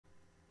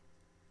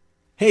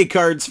Hey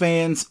Cards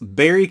fans,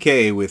 Barry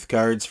K with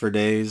Cards for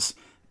Days,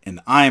 and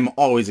I'm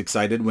always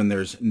excited when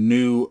there's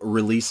new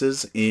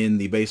releases in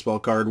the baseball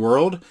card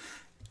world,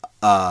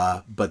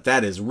 but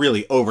that is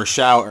really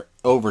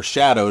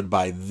overshadowed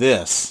by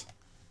this.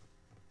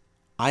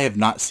 I have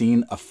not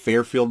seen a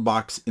Fairfield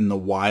box in the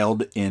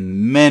wild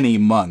in many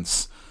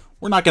months.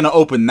 We're not going to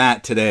open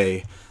that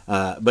today,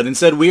 but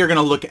instead we are going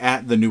to look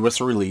at the newest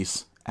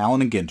release,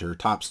 Allen & Ginter,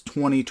 Topps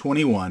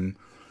 2021.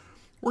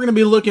 We're going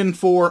to be looking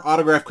for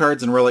autograph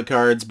cards and relic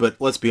cards, but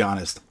let's be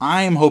honest.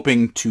 I'm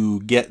hoping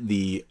to get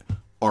the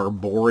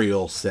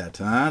arboreal set,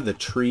 the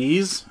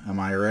trees, am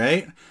I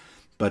right?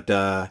 But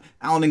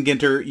Allen &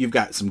 Ginter, you've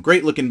got some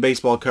great looking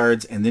baseball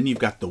cards, and then you've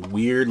got the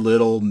weird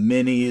little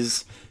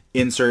minis,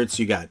 inserts.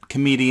 You got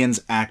comedians,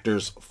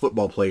 actors,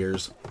 football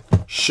players,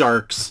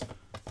 sharks,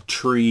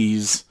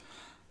 trees.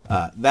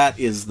 That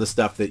is the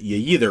stuff that you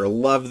either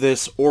love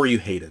this or you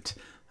hate it.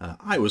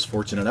 I was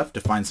fortunate enough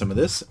to find some of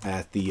this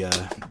at the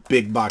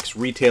big box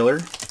retailer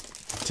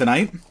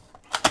tonight.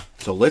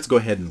 So let's go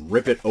ahead and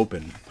rip it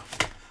open.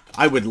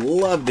 I would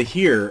love to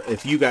hear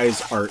if you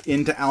guys are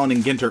into Allen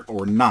 & Ginter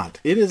or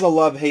not. It is a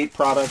love-hate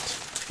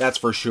product, that's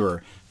for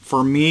sure.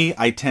 For me,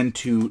 I tend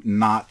to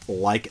not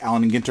like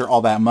Allen & Ginter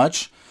all that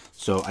much,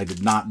 so I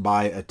did not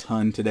buy a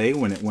ton today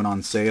when it went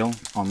on sale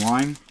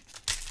online.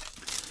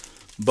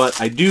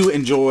 But I do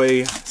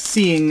enjoy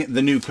seeing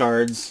the new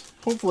cards.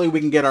 Hopefully we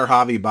can get our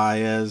Javi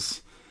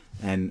Baez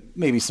and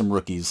maybe some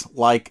rookies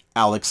like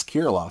Alex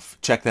Kirilloff.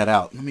 Check that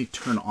out. Let me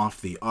turn off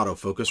the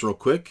autofocus real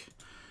quick.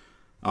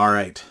 All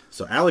right,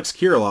 so Alex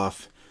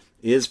Kirilloff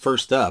is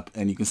first up,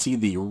 and you can see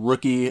the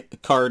rookie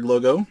card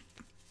logo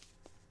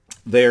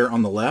there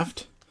on the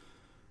left.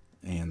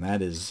 And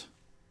that is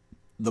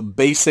the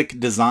basic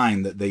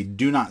design that they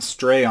do not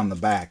stray on the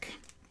back.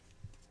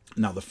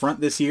 Now the front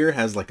this year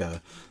has like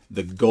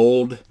the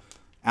gold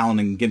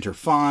Allen & Ginter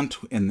font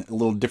and a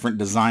little different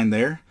design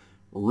there.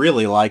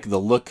 Really like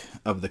the look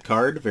of the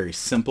card. Very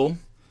simple.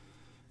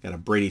 Got a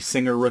Brady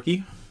Singer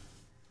rookie.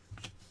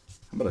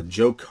 How about a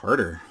Joe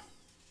Carter?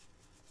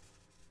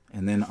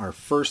 And then our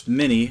first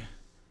mini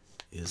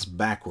is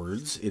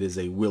backwards. It is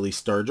a Willie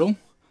Stargell.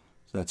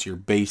 So that's your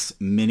base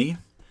mini.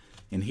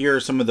 And here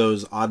are some of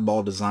those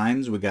oddball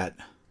designs. We got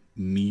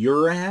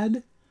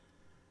Murad.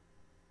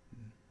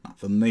 Not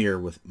familiar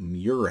with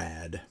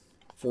Murad.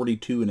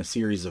 42 in a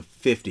series of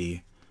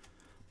 50.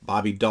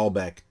 Bobby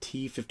Dahlbeck,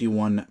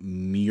 T51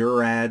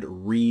 Murad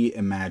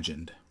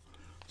Reimagined.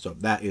 So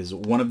that is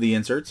one of the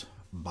inserts,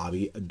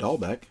 Bobby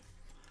Dahlbeck.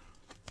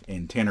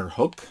 And Tanner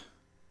Hook.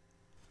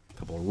 A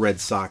couple of Red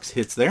Sox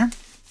hits there.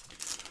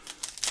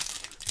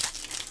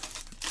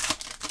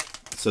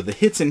 So the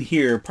hits in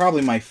here,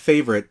 probably my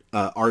favorite,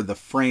 are the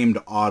framed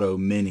auto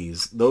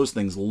minis. Those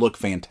things look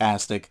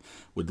fantastic.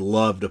 Would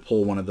love to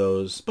pull one of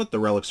those, but the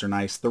relics are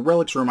nice. The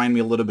relics remind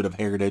me a little bit of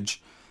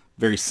Heritage.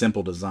 Very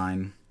simple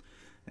design.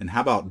 And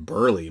how about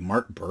Burley,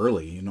 Mark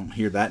Burley? You don't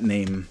hear that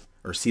name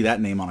or see that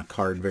name on a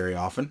card very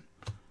often.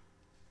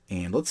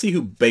 And let's see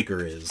who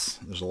Baker is.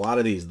 There's a lot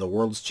of these. The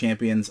world's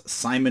champions,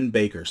 Simon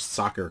Baker,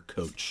 soccer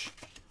coach.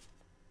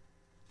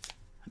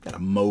 I've got a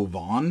Mo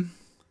Vaughn.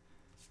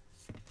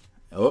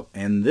 Oh,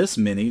 and this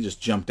mini just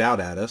jumped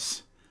out at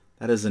us.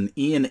 That is an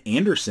Ian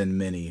Anderson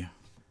mini.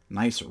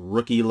 Nice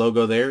rookie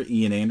logo there,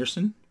 Ian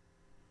Anderson.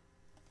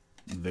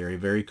 Very,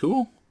 very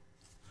cool.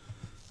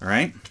 All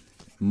right.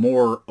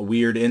 More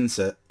weird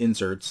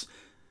inserts.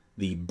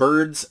 The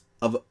Birds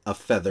of a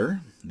Feather,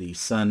 the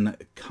Sun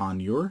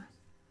Conure,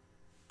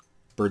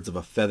 Birds of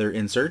a Feather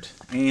insert,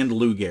 and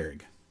Lou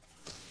Gehrig.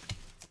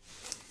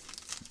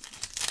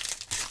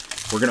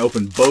 We're going to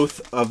open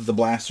both of the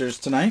blasters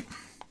tonight,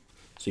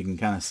 so you can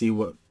kind of see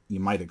what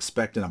you might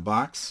expect in a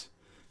box.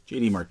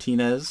 J.D.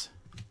 Martinez,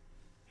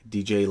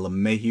 DJ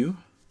LeMahieu,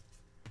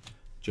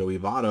 Joey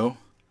Votto.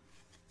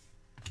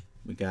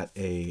 We got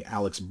a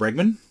Alex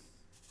Bregman.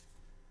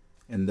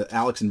 And the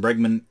Alex and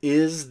Bregman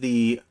is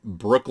the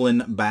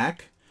Brooklyn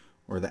back,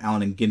 or the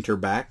Allen & Ginter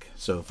back.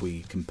 So if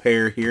we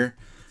compare here,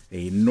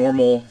 a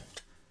normal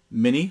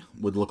mini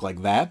would look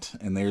like that.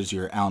 And there's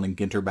your Allen &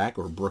 Ginter back,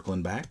 or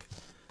Brooklyn back.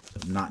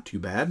 So not too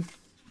bad.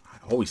 I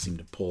always seem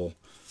to pull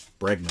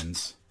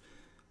Bregman's.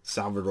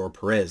 Salvador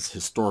Perez,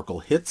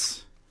 historical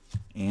hits.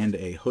 And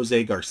a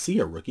Jose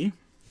Garcia rookie.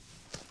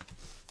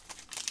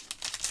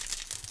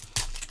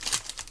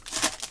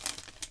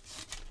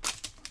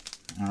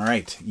 All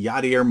right,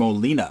 Yadier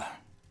Molina,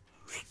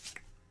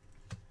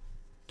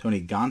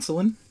 Tony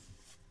Gonsolin,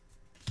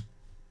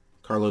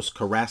 Carlos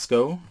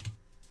Carrasco,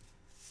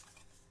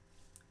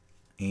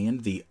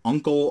 and the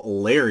Uncle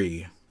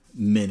Larry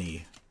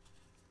mini.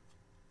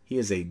 He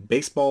is a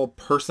baseball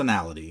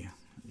personality.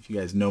 If you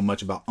guys know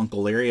much about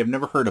Uncle Larry, I've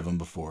never heard of him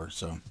before,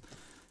 so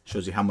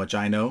shows you how much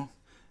I know.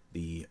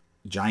 The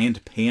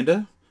Giant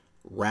Panda,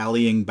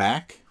 rallying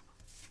back,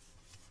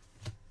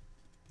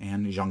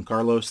 and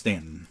Giancarlo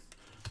Stanton.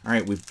 All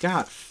right, we've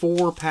got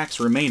 4 packs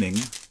remaining.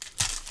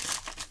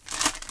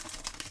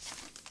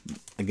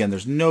 Again,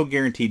 there's no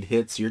guaranteed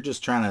hits. You're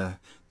just trying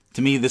to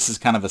me, this is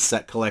kind of a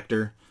set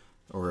collector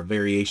or a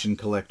variation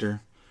collector.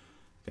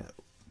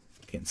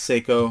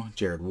 Canseco,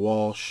 Jared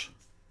Walsh,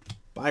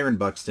 Byron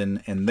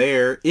Buxton, and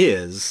there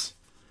is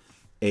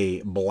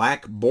a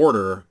black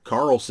border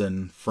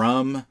Carlson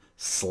from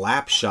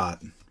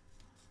Slapshot.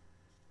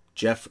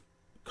 Jeff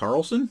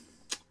Carlson?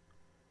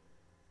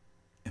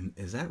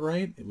 Is that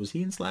right? Was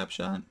he in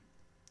Slapshot?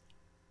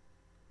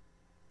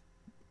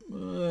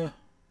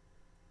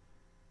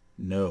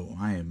 No,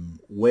 I am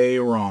way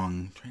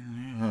wrong.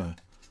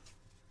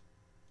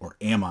 Or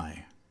am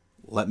I?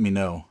 Let me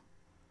know.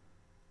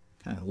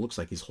 Kind of looks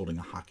like he's holding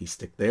a hockey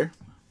stick there.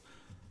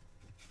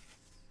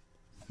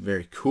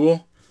 Very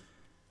cool.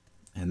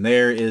 And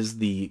there is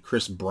the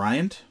Chris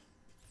Bryant,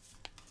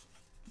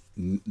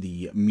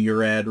 the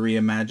Murad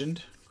reimagined.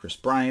 Chris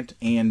Bryant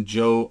and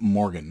Joe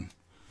Morgan.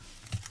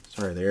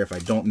 Sorry there if I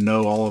don't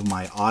know all of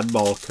my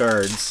oddball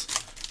cards.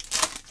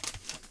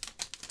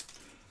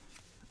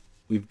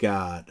 We've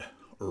got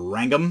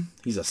Rangam.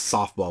 He's a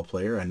softball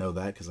player. I know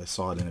that because I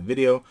saw it in a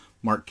video.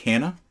 Mark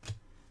Canna.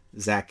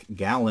 Zach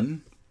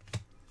Gallen.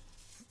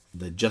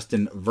 The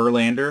Justin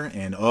Verlander.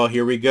 And, oh,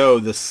 here we go.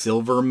 The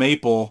Silver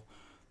Maple.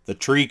 The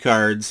tree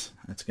cards.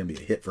 That's going to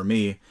be a hit for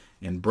me.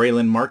 And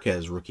Braylon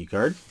Marquez rookie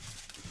card.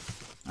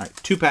 All right,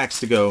 2 packs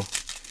to go.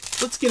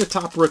 Let's get a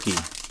top rookie.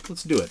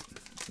 Let's do it.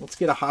 Let's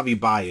get a Javi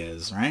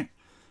Baez, right?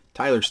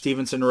 Tyler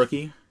Stevenson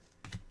rookie.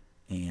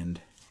 And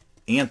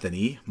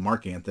Anthony,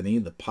 Mark Anthony,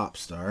 the pop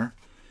star.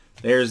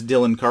 There's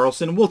Dylan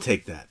Carlson. We'll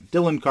take that.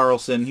 Dylan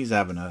Carlson, he's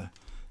having a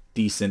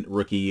decent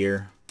rookie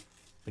year.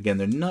 Again,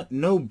 they're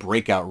no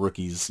breakout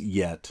rookies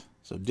yet.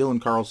 So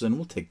Dylan Carlson,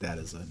 we'll take that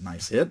as a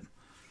nice hit.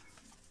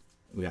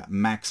 We got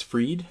Max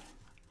Fried,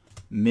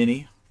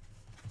 mini.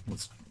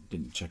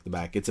 Didn't check the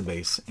back. It's a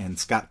base. And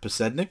Scott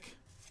Posednik.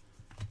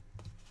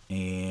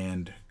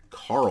 And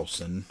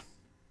Carlson.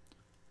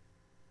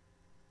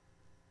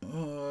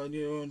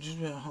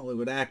 Just a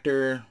Hollywood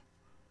actor.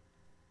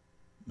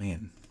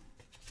 Man,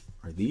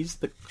 are these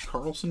the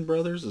Carlson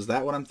brothers? Is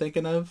that what I'm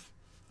thinking of?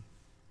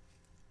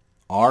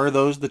 Are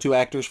those the 2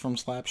 actors from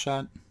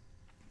Slapshot?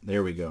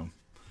 There we go.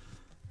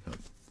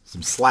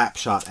 Some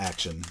Slapshot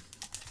action.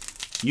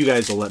 You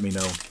guys will let me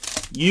know.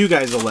 You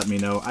guys will let me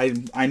know.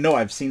 I know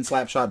I've seen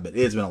Slapshot, but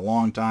it's been a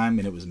long time,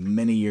 and it was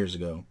many years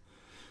ago.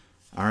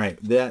 All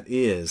right, that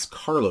is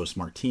Carlos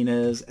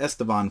Martinez,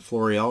 Esteban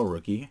Florial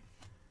rookie,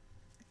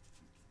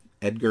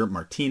 Edgar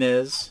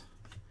Martinez,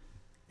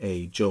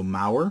 a Joe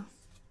Mauer,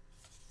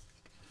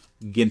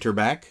 Ginter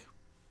back,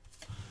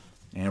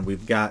 and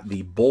we've got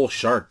the Bull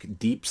Shark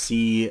Deep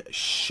Sea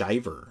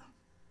Shiver.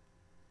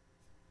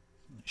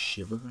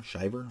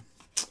 Shiver?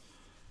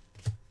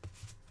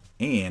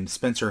 And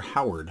Spencer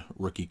Howard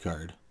rookie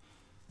card.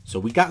 So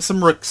we got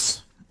some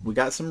rooks.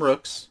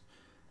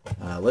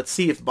 Let's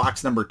see if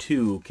box number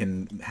 2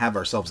 can have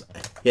ourselves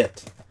a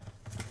hit.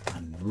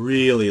 I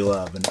really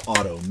love an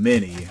auto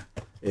mini.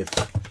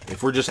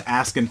 If we're just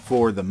asking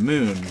for the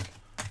moon,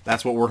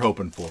 that's what we're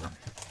hoping for.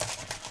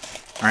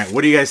 All right,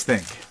 what do you guys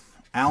think?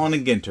 Allen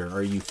and Ginter,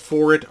 are you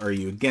for it? Are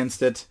you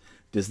against it?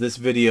 Does this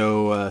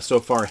video so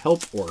far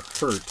help or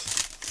hurt?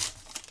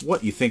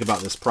 What you think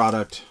about this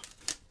product?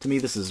 To me,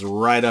 this is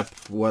right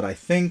up what I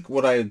think,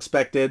 what I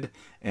expected,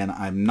 and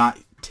I'm not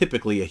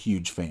typically a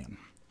huge fan.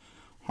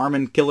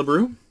 Harmon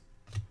Killebrew,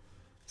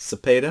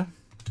 Cepeda,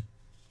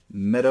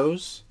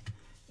 Meadows,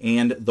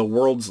 and the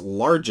world's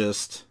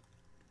largest,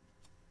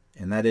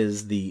 and that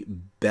is the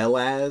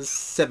Belaz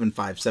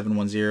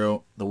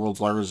 75710, the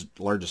world's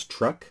largest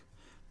truck.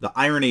 The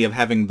irony of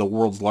having the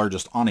world's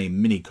largest on a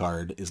mini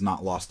card is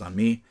not lost on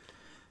me.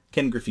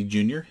 Ken Griffey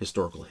Jr.,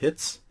 historical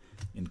hits,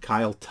 and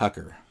Kyle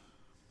Tucker.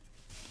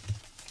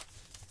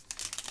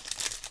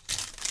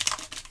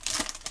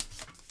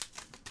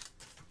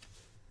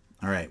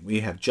 All right, we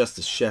have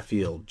Justice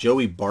Sheffield.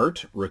 Joey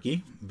Bart,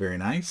 rookie. Very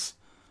nice.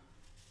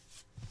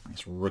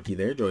 Nice rookie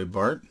there, Joey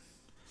Bart.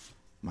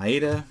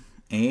 Maeda,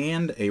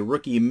 and a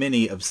rookie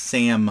mini of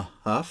Sam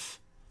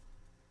Huff.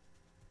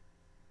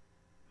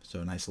 So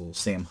a nice little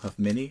Sam Huff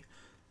mini.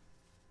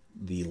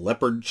 The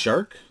Leopard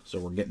Shark. So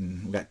we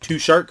got 2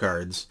 shark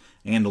cards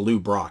and a Lou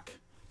Brock.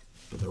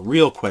 But the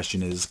real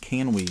question is,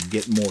 can we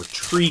get more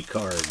tree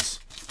cards?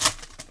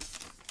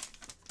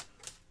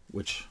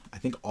 Which I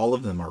think all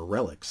of them are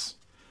relics.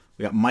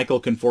 We got Michael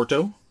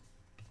Conforto,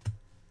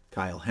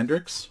 Kyle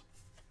Hendricks,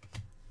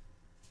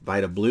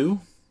 Vita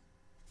Blue,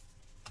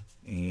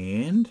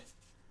 and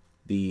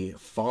the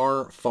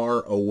Far,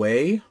 Far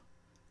Away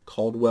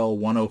Caldwell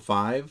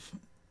 105.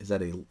 Is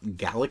that a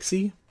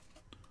Galaxy?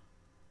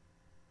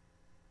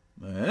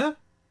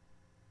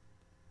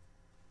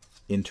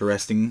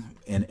 Interesting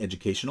and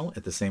educational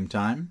at the same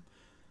time.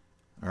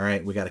 All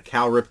right, we got a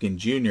Cal Ripken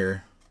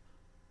Jr.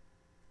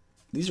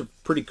 These are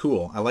pretty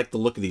cool. I like the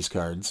look of these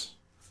cards.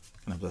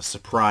 Kind of a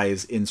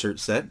surprise insert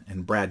set.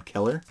 And Brad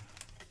Keller.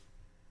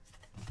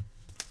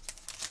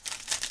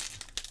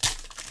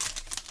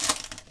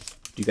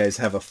 Do you guys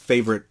have a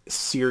favorite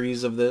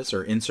series of this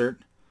or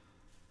insert?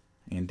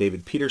 And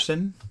David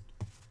Peterson.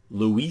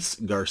 Luis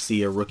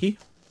Garcia rookie.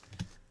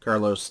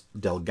 Carlos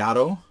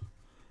Delgado.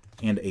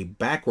 And a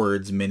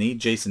backwards mini,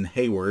 Jason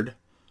Hayward.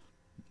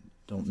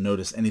 Don't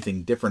notice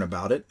anything different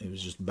about it. It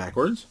was just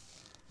backwards.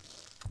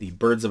 The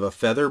Birds of a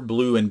Feather,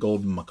 Blue and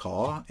Gold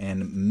Macaw,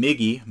 and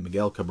Miggy,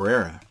 Miguel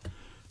Cabrera.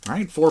 All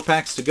right, 4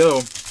 packs to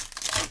go.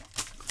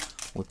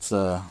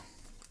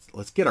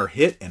 Let's get our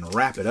hit and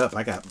wrap it up.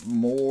 I got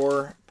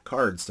more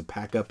cards to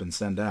pack up and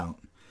send out.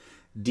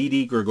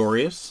 Didi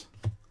Gregorius,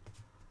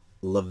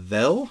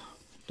 Lavelle.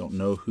 Don't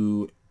know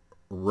who.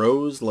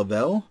 Rose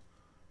Lavelle.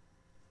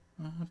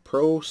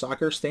 Pro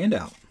soccer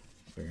standout.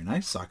 Very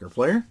nice soccer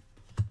player.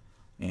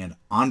 And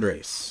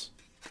Andres.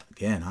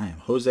 Again, I am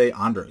Jose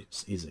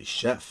Andres. He's a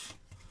chef.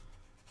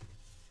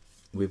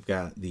 We've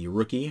got the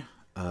rookie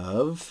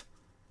of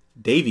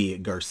Davy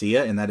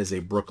Garcia, and that is a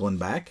Brooklyn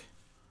back.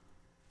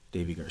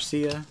 Davy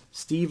Garcia,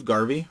 Steve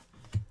Garvey,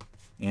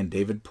 and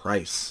David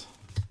Price.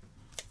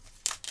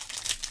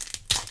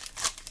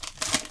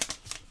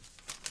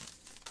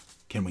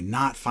 Can we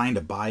not find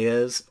a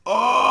Baez?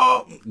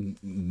 Oh,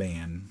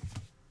 man.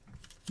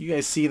 You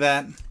guys see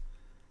that?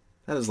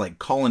 That is like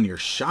calling your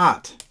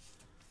shot.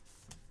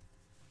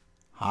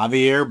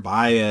 Javier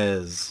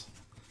Baez.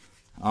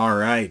 All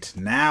right,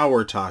 now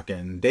we're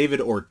talking.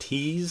 David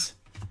Ortiz,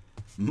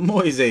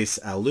 Moises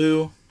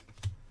Alou,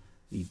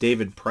 the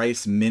David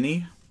Price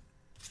mini.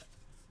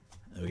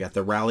 We got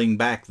the rallying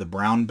back, the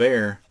Brown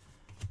Bear,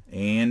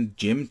 and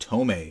Jim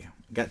Tomei.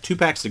 Got 2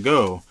 packs to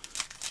go.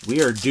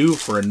 We are due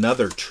for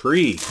another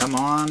tree. Come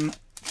on,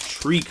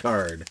 tree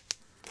card.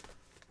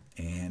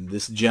 And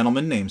this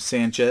gentleman named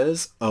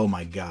Sanchez. Oh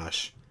my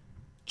gosh.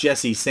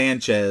 Jesse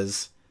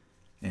Sanchez.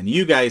 And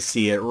you guys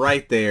see it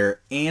right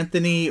there.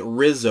 Anthony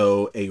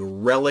Rizzo, a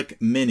relic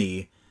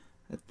mini.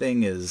 That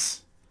thing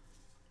is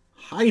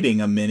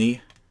hiding a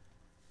mini.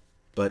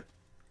 But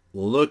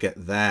look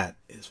at that.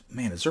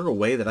 Man, is there a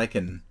way that I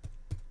can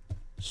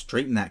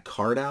straighten that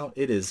card out?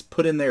 It is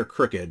put in there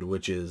crooked,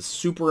 which is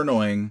super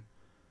annoying.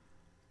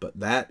 But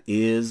that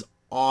is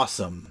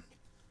awesome.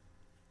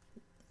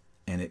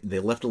 And they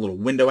left a little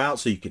window out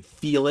so you could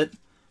feel it.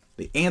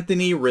 The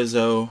Anthony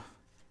Rizzo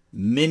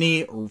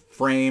mini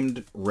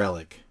framed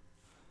relic.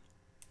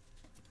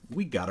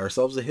 We got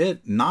ourselves a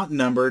hit. Not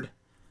numbered,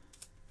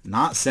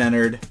 not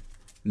centered,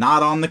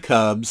 not on the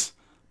Cubs,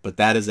 but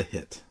that is a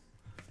hit.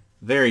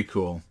 Very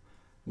cool.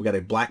 We got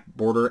a black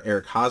border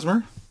Eric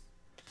Hosmer.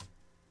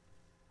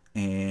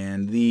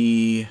 And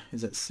the,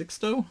 is that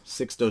Sixto?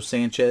 Sixto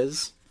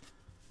Sanchez.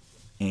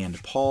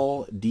 And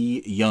Paul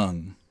D.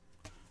 Young.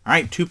 All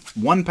right,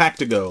 1 pack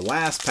to go.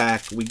 Last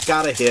pack. We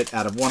got a hit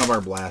out of one of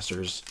our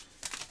blasters.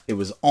 It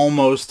was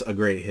almost a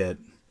great hit.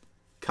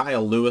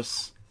 Kyle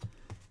Lewis,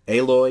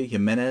 Eloy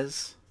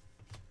Jimenez,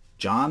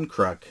 John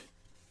Kruk,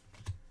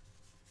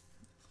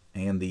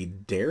 and the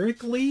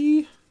Derek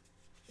Lee.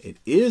 It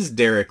is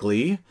Derek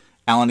Lee.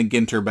 Allen and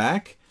Ginter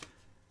back.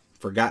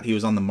 Forgot he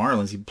was on the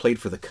Marlins. He played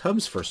for the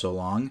Cubs for so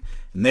long.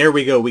 And there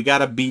we go. We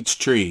got a beech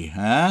tree.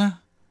 Huh?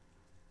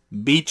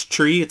 Beech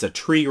tree. It's a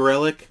tree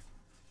relic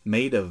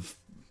made of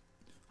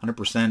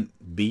 100%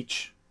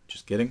 beech.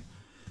 Just kidding.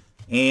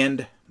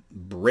 And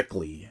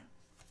Brickley.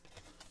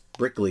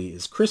 Brickley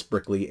is Chris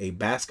Brickley, a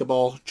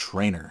basketball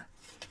trainer.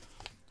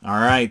 All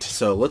right,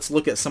 so let's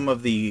look at some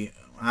of the,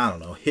 I don't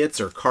know, hits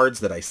or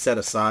cards that I set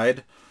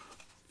aside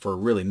for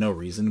really no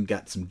reason.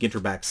 Got some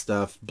Ginterback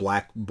stuff,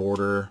 black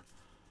border,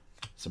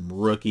 some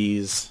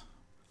rookies,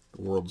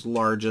 the world's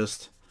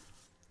largest,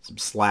 some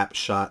slap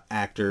shot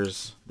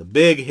actors, the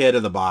big hit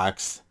of the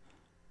box,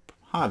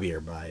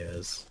 Javier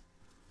Baez,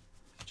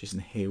 Jason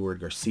Hayward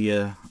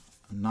Garcia.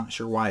 I'm not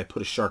sure why I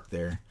put a shark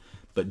there,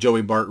 but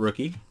Joey Bart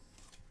rookie,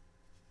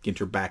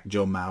 Ginterback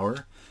Joe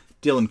Mauer,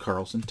 Dylan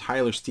Carlson,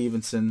 Tyler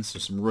Stevenson, so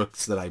some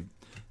rooks that I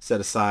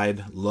set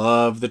aside.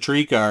 Love the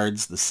tree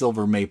cards, the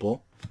silver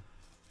maple.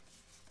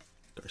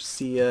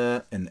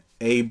 Garcia, an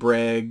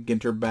Abreg,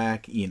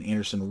 Ginterback, Ian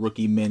Anderson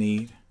rookie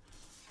mini.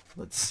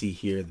 Let's see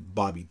here,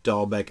 Bobby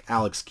Dahlbeck,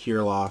 Alex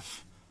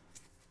Kirilloff.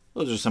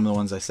 Those are some of the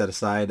ones I set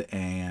aside.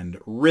 And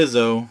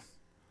Rizzo,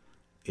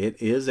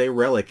 it is a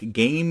relic,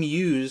 game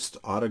used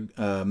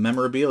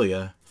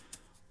memorabilia.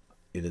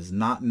 It is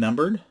not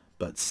numbered,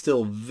 but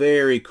still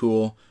very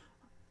cool.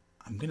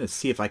 I'm going to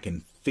see if I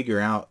can figure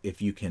out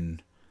if you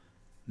can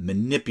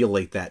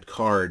manipulate that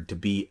card to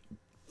be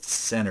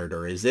centered,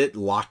 or is it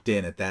locked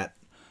in at that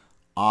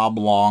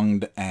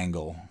oblonged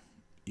angle.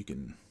 You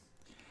can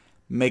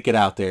make it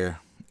out there.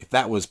 If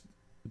that was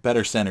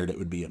better centered, it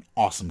would be an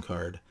awesome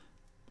card.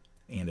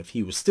 And if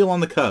he was still on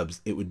the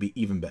Cubs, it would be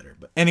even better.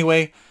 But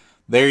anyway,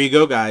 there you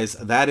go, guys.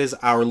 That is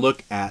our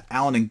look at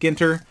Allen and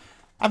Ginter.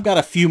 I've got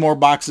a few more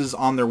boxes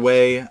on their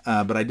way,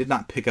 but I did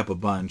not pick up a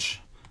bunch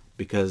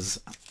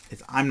because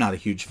I'm not a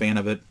huge fan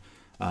of it.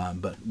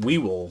 But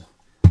we're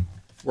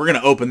going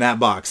to open that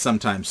box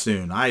sometime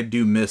soon. I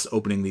do miss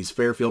opening these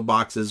Fairfield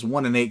boxes.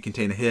 1 and 8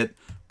 contain a hit.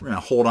 We're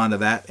going to hold on to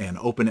that and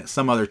open it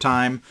some other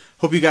time.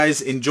 Hope you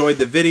guys enjoyed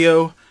the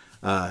video.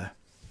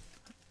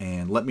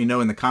 And let me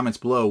know in the comments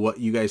below what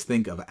you guys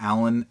think of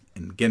Allen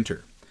and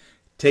Ginter.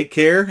 Take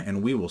care,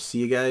 and we will see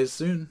you guys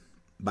soon.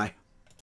 Bye.